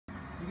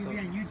You'll be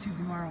on YouTube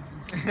tomorrow.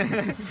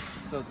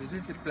 So this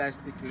is the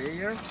plastic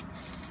layer,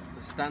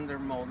 the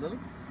standard model.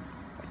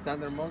 The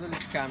standard model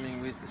is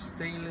coming with a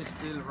stainless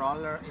steel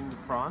roller in the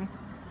front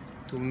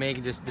to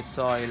make the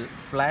soil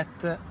flat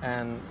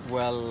and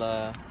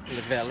well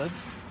leveled.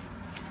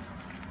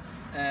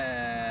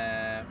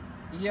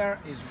 Here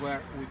is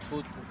where we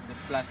put the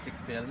plastic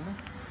film.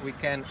 We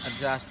can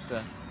adjust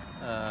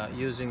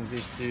using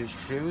these two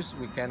screws.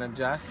 We can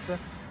adjust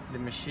the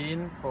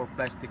machine for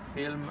plastic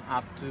film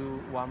up to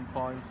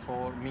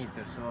 1.4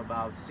 meters, so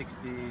about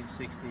 60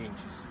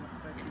 inches.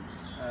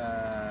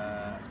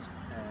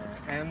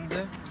 And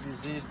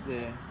this is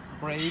the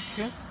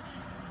brake,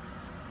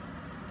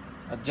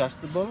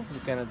 adjustable. You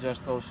can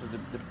adjust also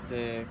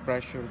the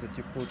pressure that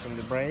you put on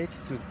the brake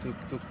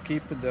to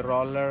keep the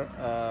roller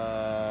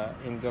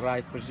in the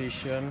right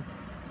position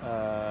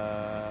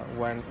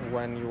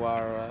when you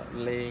are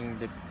laying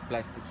the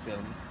plastic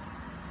film.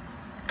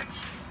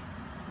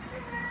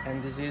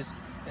 And this is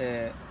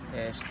a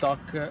stock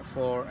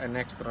for an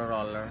extra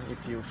roller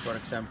if you, for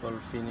example,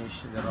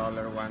 finish the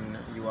roller when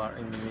you are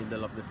in the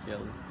middle of the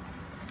field.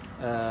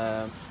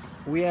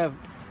 We have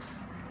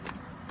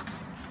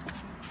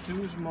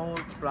two small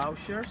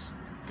plowshares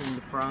in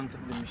the front of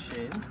the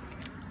machine.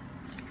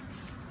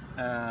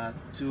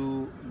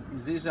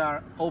 These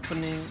are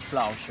opening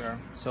plowshare,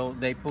 so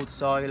they put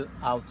soil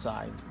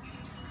outside.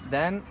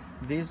 Then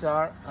these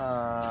are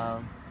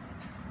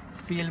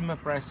film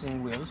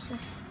pressing wheels.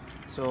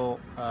 So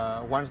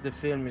once the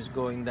film is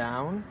going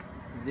down,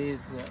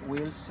 these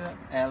wheels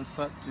help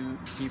to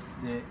keep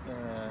the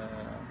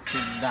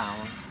film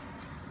down.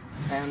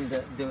 And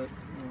the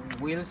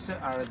wheels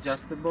are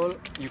adjustable.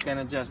 You can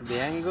adjust the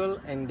angle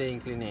and the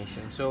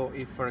inclination. So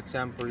if, for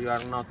example, you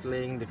are not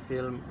laying the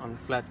film on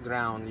flat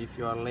ground, if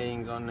you are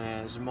laying on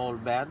a small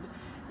bed,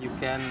 you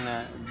can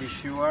be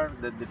sure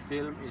that the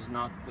film is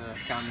not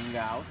coming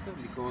out,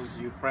 because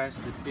you press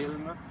the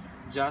film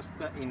just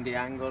in the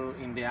angle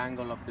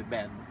of the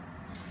bed.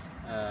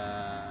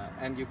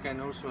 And you can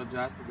also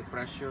adjust the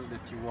pressure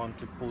that you want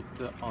to put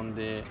on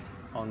the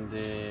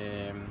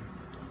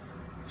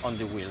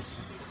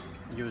wheels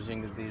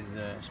using this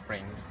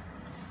spring.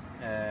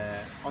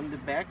 On the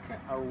back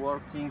are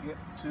working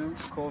two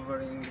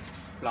covering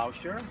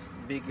plowshare,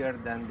 bigger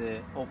than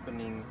the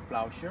opening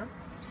plowshare,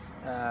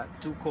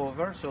 to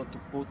cover, so to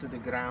put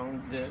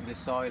the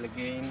soil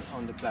again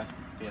on the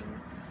plastic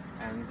film.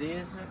 And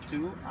these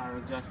two are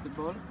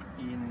adjustable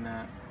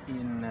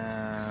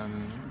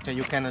so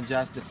you can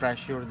adjust the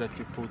pressure that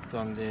you put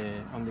on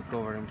the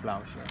covering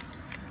plowshare.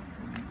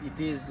 It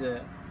is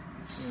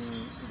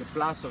the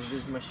plus of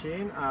this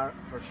machine are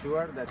for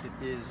sure that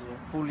it is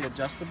fully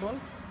adjustable,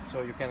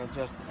 so you can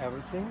adjust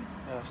everything,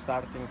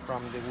 starting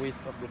from the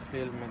width of the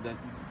film that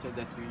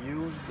you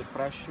use, the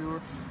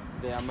pressure,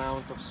 the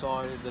amount of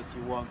soil that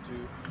you want to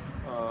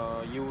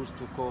use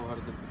to cover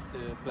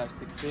the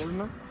plastic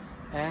film,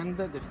 and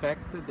the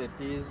fact that it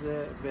is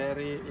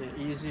very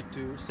easy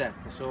to set.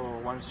 So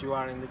once you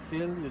are in the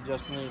field, you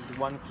just need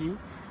one key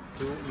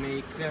to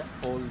make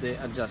all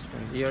the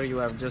adjustment. Here you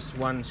have just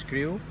one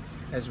screw,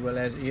 as well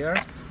as here,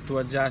 to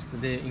adjust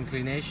the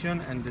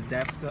inclination and the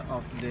depth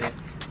of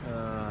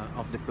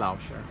the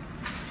plowshare.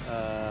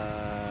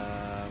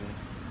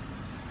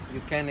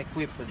 You can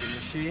equip the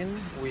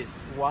machine with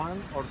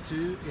 1 or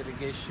 2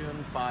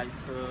 irrigation pipe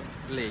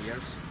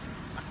layers,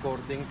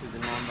 according to the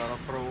number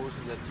of rows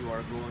that you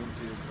are going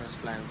to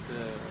transplant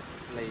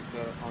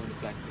later on the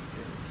plastic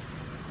field.